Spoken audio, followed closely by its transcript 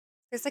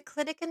There's a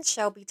clinic in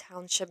Shelby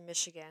Township,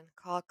 Michigan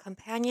called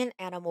Companion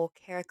Animal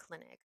Care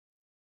Clinic.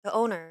 The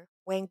owner,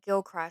 Wayne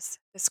Gilchrist,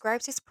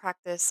 describes his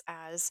practice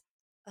as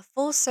a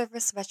full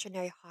service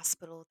veterinary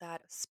hospital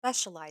that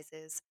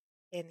specializes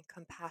in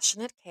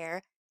compassionate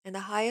care and the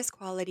highest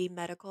quality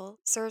medical,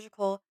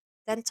 surgical,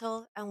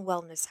 dental, and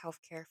wellness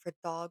healthcare for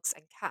dogs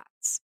and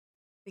cats.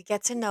 We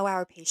get to know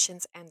our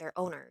patients and their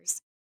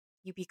owners.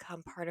 You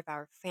become part of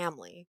our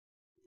family.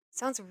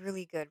 Sounds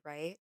really good,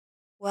 right?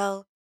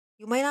 Well,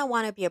 you might not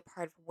want to be a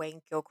part of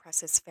Wayne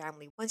Gilchrist's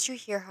family once you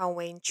hear how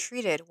Wayne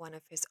treated one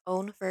of his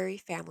own furry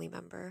family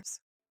members.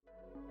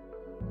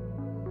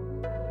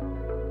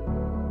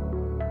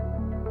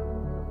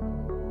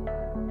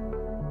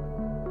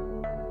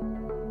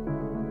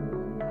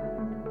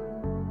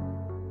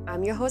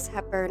 I'm your host,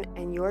 Hepburn,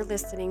 and you're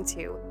listening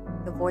to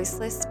the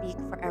Voiceless Speak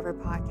Forever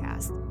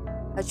podcast,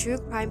 a true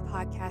crime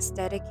podcast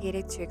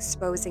dedicated to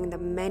exposing the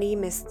many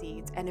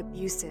misdeeds and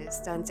abuses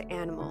done to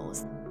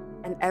animals.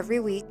 And every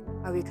week,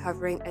 I'll be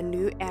covering a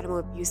new animal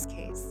abuse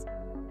case.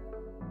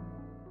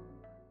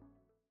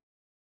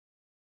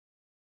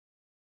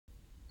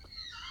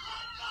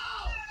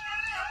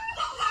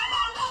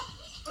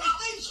 Her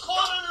thing's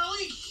caught on her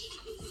leash.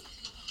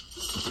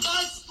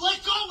 Guys,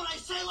 let go when I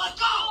say let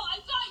go. Oh, I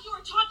thought you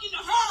were talking to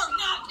her,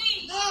 not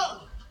me.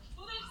 No.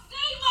 Well, then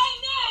say my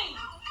name.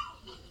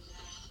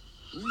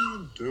 What are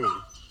you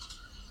doing?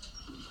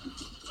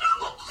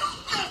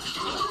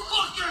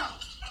 Fuck out.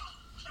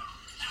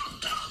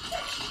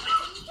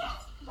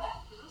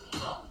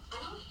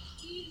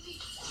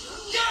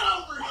 Get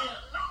over here.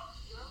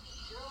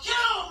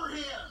 Get over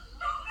here.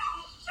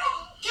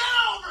 Get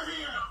over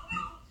here.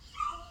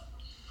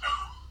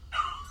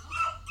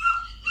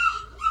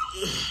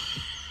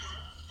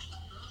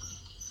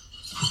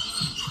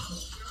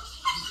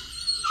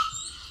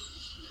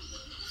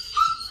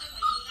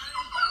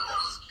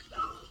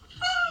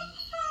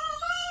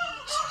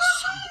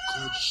 Some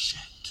good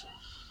shit.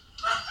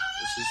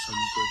 This is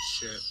some good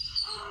shit.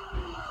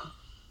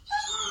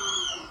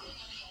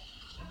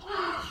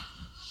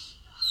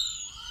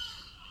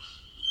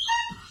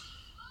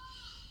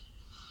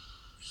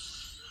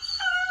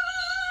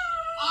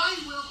 I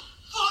will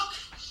fuck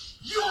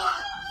your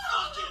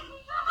fucking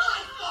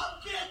life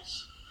up, bitch.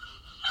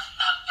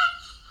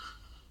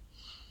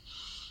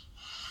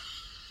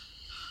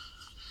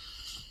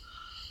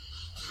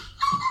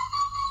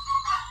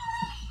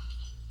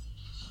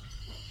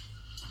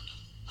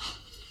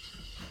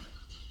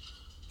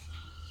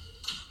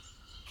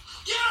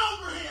 Get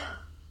over here.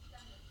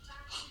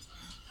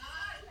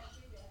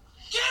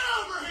 Get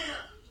over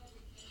here.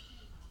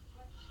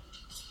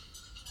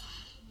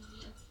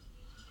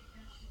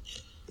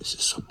 This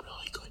is some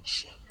really good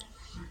shit.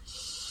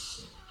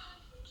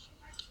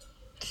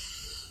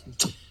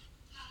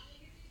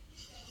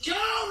 Get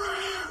over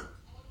here.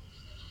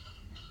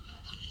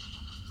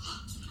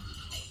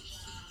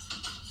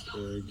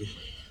 Big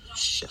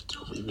shit.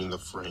 Leaving the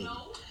frame.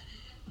 No,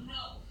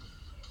 no,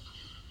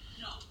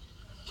 no.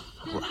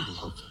 Oh,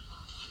 I love it.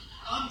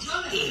 I'm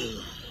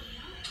coming.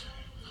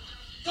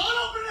 Don't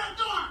open that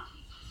door.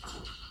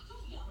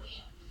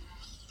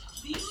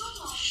 Leave her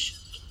alone.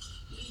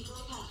 Leave her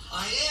alone. I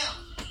am.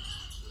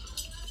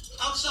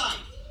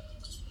 Outside.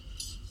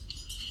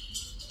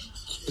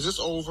 Is this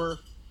over?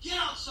 Get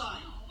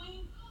outside.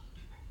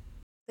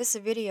 This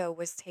video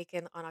was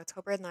taken on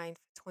October 9th,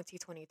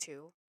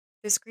 2022.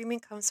 The screaming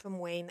comes from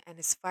Wayne and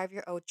his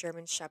 5-year-old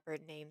German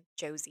Shepherd named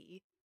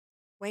Josie.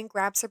 Wayne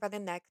grabs her by the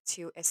neck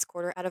to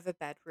escort her out of a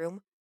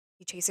bedroom.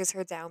 He chases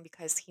her down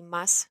because he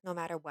must, no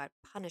matter what,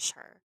 punish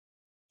her.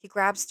 He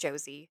grabs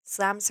Josie,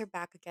 slams her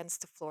back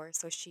against the floor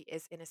so she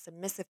is in a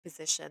submissive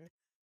position,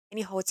 and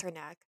he holds her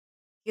neck.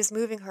 He is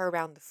moving her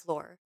around the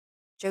floor.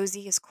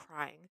 Josie is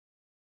crying.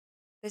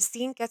 The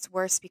scene gets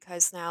worse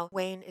because now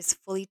Wayne is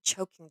fully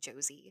choking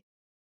Josie.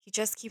 He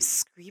just keeps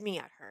screaming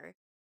at her.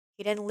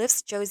 He then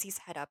lifts Josie's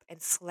head up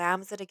and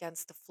slams it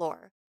against the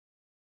floor.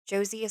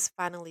 Josie is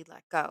finally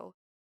let go.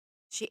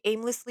 She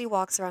aimlessly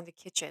walks around the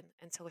kitchen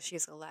until she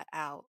is let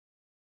out.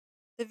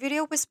 The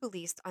video was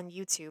released on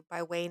YouTube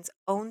by Wayne's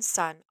own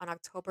son on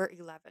October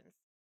 11th.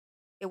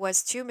 It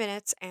was 2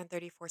 minutes and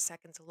 34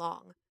 seconds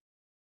long.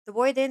 The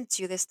boy didn't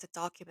do this to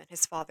document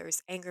his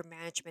father's anger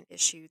management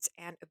issues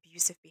and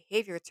abusive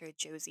behavior toward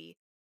Josie,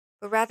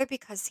 but rather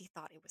because he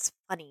thought it was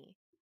funny.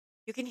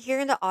 You can hear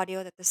in the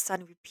audio that the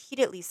son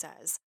repeatedly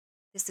says,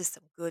 "This is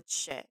some good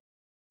shit.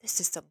 This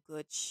is some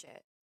good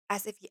shit,"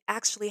 as if he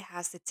actually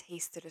has the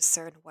taste to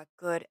discern what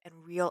good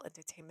and real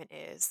entertainment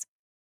is.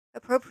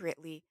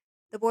 Appropriately,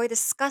 the boy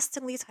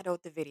disgustingly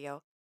titled the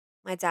video,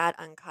 "My Dad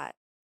Uncut,"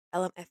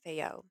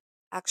 LMFAO,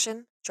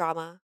 Action,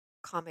 Drama,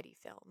 Comedy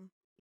Film.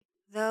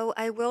 Though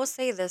I will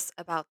say this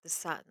about the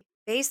son.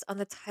 Based on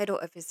the title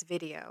of his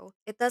video,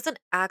 it doesn't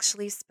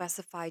actually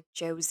specify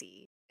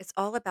Josie. It's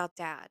all about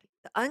dad.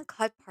 The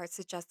uncut part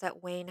suggests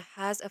that Wayne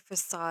has a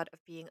facade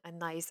of being a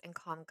nice and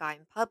calm guy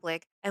in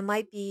public and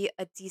might be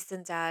a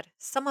decent dad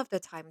some of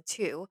the time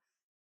too,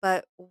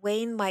 but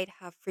Wayne might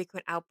have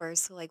frequent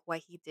outbursts like what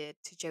he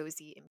did to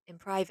Josie in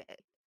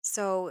private.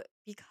 So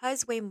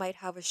Because Wayne might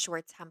have a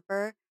short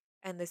temper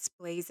and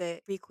displays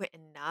it frequent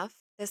enough,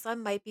 the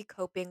son might be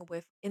coping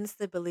with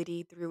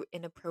instability through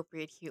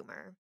inappropriate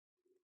humor.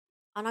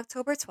 On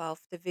October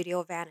 12th, the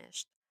video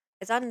vanished.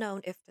 It's unknown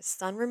if the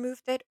Sun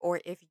removed it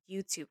or if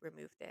YouTube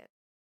removed it.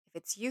 If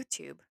it's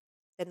YouTube,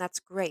 then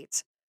that's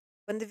great.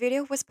 When the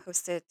video was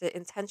posted, the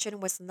intention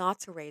was not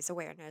to raise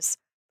awareness,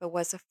 but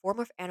was a form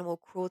of animal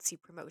cruelty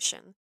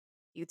promotion.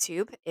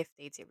 YouTube, if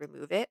they did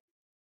remove it,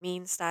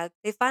 means that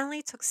they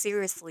finally took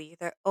seriously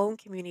their own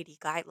community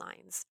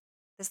guidelines.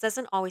 This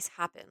doesn't always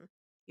happen.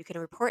 You can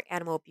report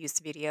animal abuse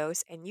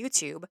videos, and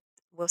YouTube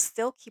will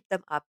still keep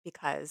them up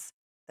because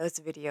those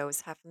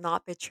videos have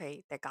not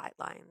betrayed their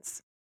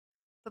guidelines.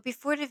 But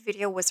before the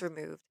video was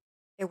removed,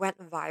 it went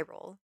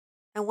viral,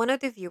 and one of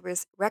the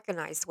viewers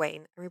recognized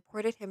Wayne and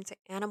reported him to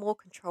animal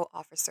control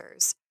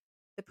officers.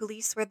 The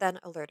police were then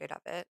alerted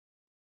of it.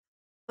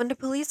 When the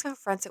police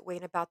confronted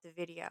Wayne about the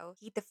video,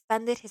 he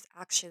defended his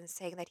actions,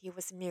 saying that he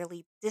was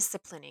merely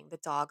disciplining the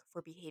dog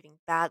for behaving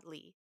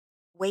badly.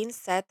 Wayne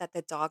said that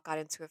the dog got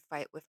into a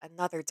fight with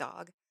another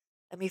dog,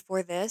 and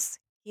before this,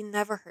 he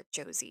never hurt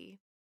Josie.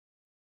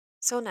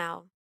 So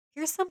now,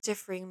 here's some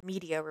differing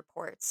media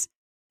reports.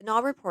 In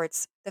all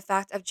reports, the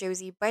fact of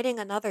Josie biting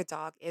another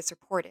dog is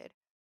reported,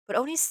 but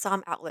only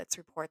some outlets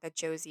report that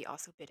Josie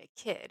also bit a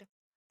kid.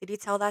 Did he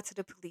tell that to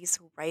the police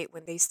right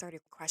when they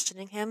started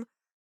questioning him,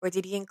 or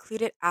did he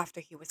include it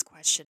after he was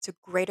questioned to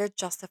greater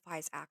justify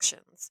his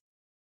actions?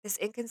 This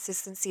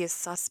inconsistency is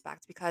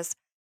suspect because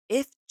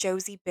if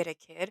Josie bit a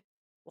kid,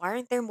 why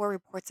aren't there more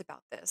reports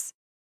about this?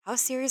 How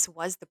serious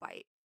was the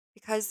bite?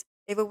 Because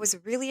if it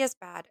was really as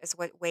bad as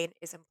what Wayne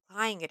is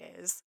implying it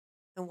is,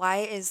 then why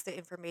is the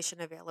information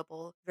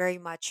available very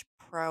much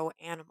pro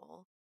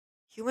animal?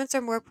 Humans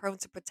are more prone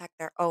to protect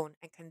their own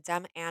and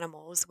condemn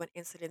animals when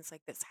incidents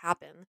like this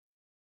happen.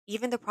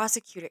 Even the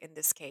prosecutor in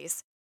this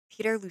case,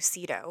 Peter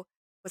Lucido,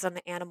 was on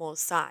the animal's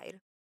side.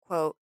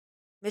 Quote,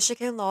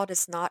 Michigan law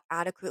does not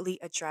adequately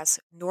address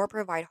nor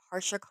provide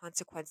harsher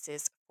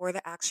consequences for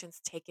the actions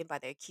taken by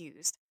the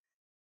accused.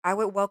 I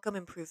would welcome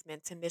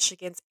improvement to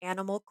Michigan's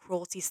animal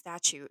cruelty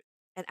statute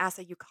and ask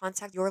that you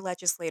contact your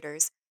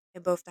legislators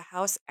in both the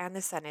House and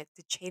the Senate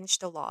to change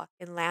the law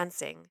in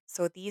Lansing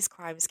so these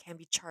crimes can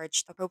be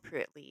charged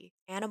appropriately.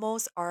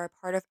 Animals are a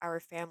part of our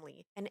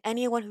family, and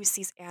anyone who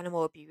sees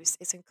animal abuse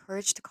is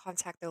encouraged to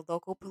contact their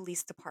local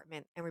police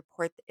department and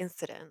report the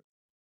incident.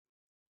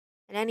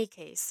 In any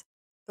case,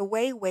 the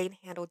way Wayne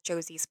handled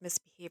Josie's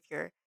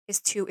misbehavior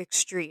is too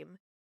extreme.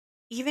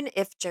 Even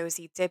if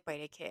Josie did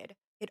bite a kid,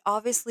 it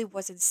obviously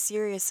wasn't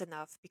serious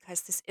enough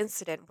because this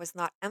incident was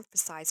not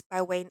emphasized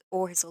by Wayne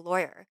or his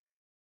lawyer.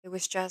 It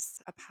was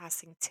just a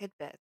passing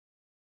tidbit.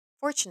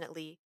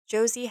 Fortunately,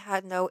 Josie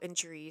had no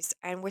injuries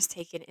and was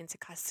taken into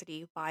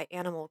custody by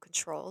animal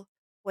control.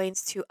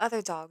 Wayne's two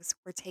other dogs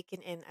were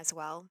taken in as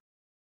well.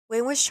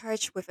 Wayne was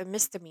charged with a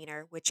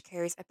misdemeanor, which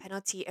carries a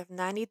penalty of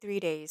 93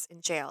 days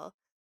in jail,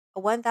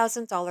 a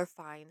 $1,000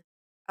 fine,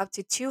 up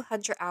to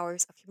 200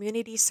 hours of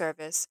community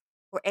service,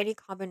 or any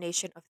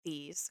combination of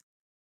these.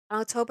 On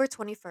October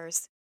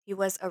 21st, he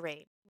was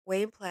arraigned.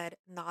 Wayne pled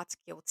not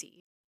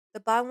guilty. The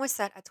bond was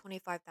set at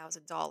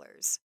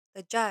 $25,000.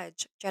 The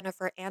judge,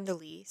 Jennifer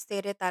Anderley,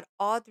 stated that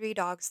all three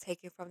dogs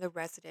taken from the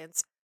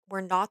residence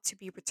were not to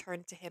be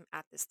returned to him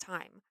at this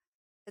time.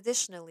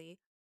 Additionally,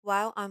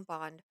 while on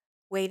bond,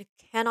 Wade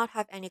cannot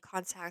have any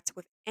contact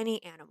with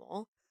any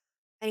animal,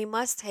 and he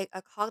must take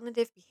a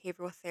cognitive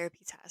behavioral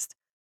therapy test,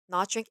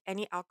 not drink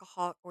any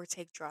alcohol or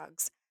take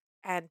drugs,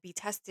 and be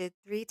tested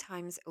 3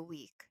 times a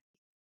week.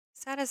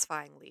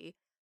 Satisfyingly,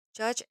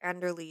 Judge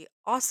Anderley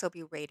also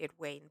berated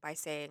Wayne by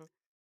saying,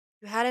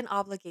 You had an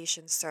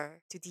obligation, sir,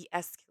 to de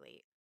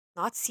escalate,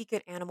 not seek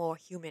an animal or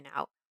human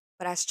out,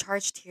 but as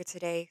charged here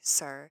today,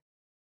 sir,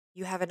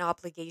 you have an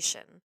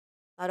obligation,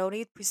 not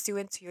only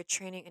pursuant to your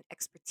training and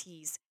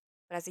expertise,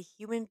 but as a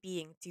human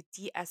being to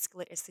de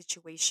escalate a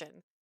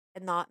situation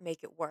and not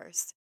make it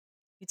worse.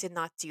 You did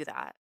not do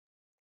that.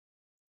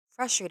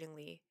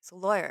 Frustratingly, his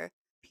lawyer,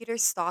 Peter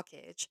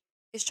Stockage,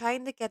 is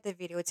trying to get the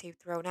videotape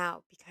thrown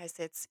out because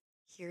it's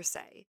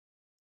hearsay.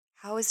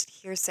 How is it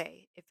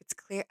hearsay if it's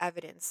clear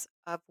evidence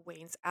of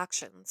Wayne's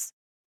actions?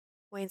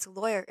 Wayne's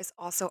lawyer is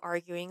also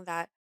arguing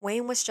that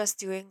Wayne was just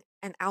doing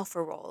an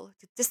alpha role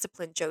to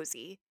discipline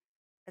Josie.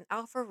 An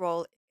alpha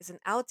roll is an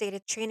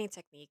outdated training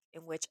technique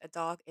in which a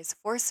dog is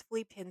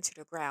forcefully pinned to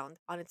the ground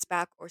on its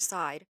back or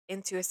side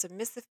into a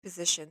submissive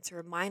position to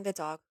remind the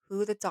dog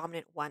who the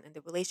dominant one in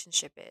the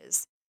relationship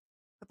is.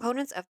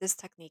 Proponents of this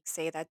technique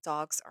say that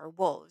dogs are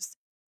wolves,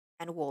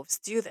 and wolves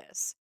do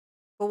this.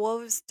 But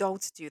wolves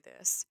don't do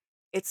this.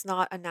 It's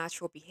not a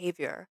natural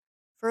behavior.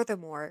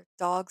 Furthermore,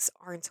 dogs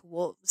aren't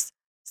wolves,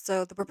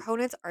 so the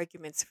proponents'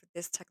 arguments for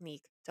this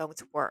technique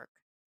don't work.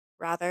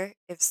 Rather,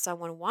 if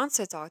someone wants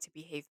a dog to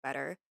behave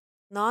better,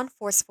 non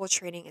forceful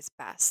training is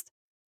best.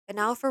 An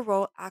alpha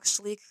role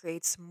actually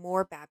creates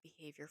more bad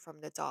behavior from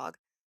the dog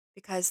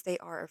because they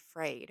are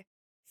afraid.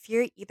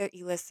 Fear either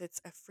elicits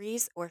a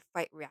freeze or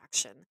fight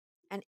reaction,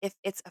 and if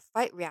it's a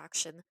fight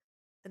reaction,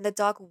 then the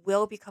dog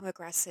will become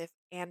aggressive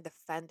and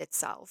defend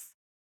itself.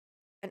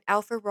 An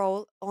alpha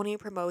role only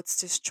promotes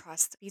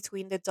distrust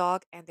between the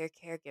dog and their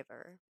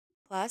caregiver.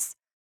 Plus,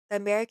 the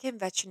American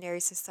Veterinary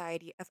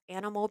Society of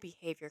Animal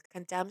Behavior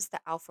condemns the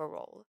alpha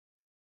role.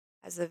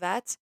 As a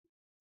vet,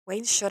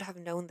 Wayne should have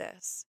known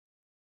this.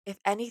 If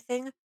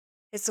anything,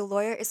 his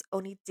lawyer is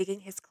only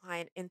digging his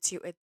client into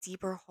a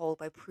deeper hole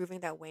by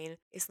proving that Wayne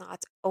is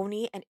not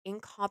only an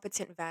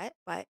incompetent vet,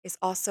 but is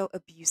also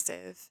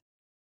abusive.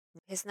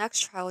 His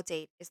next trial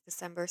date is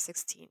December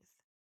 16th.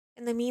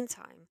 In the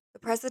meantime, the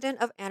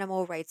president of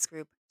animal rights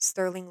group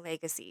Sterling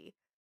Legacy,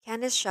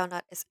 Candace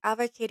Shawnut, is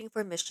advocating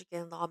for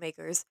Michigan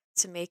lawmakers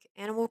to make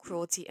animal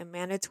cruelty a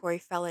mandatory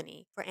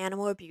felony for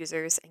animal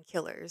abusers and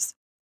killers.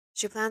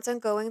 She plans on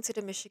going to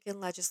the Michigan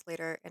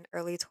legislature in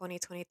early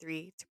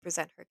 2023 to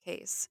present her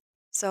case.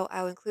 So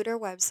I'll include her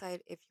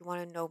website if you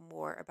want to know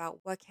more about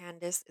what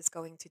Candace is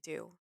going to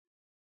do.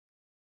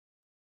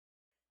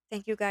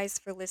 Thank you guys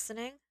for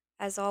listening.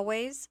 As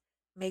always,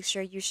 make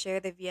sure you share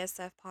the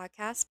VSF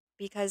podcast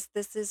because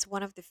this is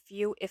one of the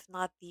few, if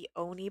not the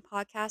only,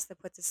 podcast that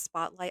puts a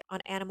spotlight on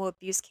animal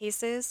abuse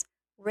cases.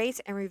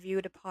 Rate and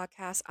review the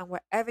podcast on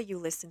wherever you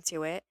listen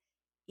to it.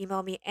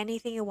 Email me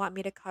anything you want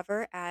me to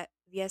cover at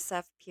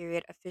VSF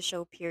period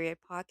official period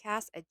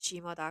podcast at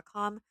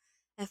gmail.com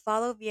and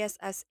follow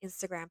VSF's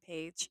Instagram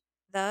page,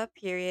 the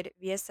period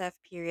VSF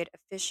period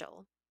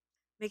official.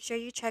 Make sure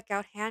you check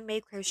out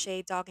handmade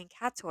crochet dog and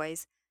cat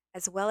toys,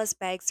 as well as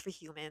bags for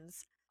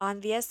humans,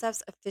 on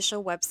VSF's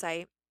official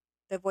website,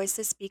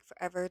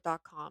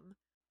 thevoicesspeakforever.com.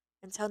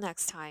 Until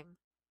next time,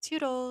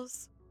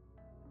 toodles!